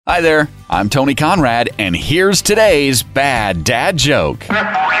Hi there, I'm Tony Conrad, and here's today's bad dad joke.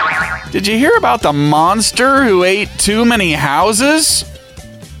 Did you hear about the monster who ate too many houses?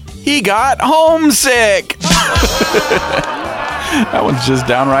 He got homesick. That one's just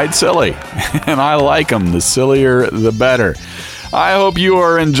downright silly, and I like them. The sillier, the better. I hope you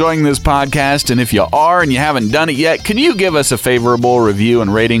are enjoying this podcast, and if you are and you haven't done it yet, can you give us a favorable review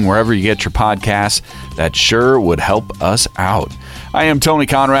and rating wherever you get your podcasts? That sure would help us out. I am Tony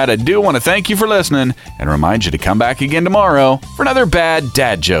Conrad. I do want to thank you for listening and remind you to come back again tomorrow for another bad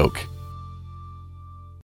dad joke.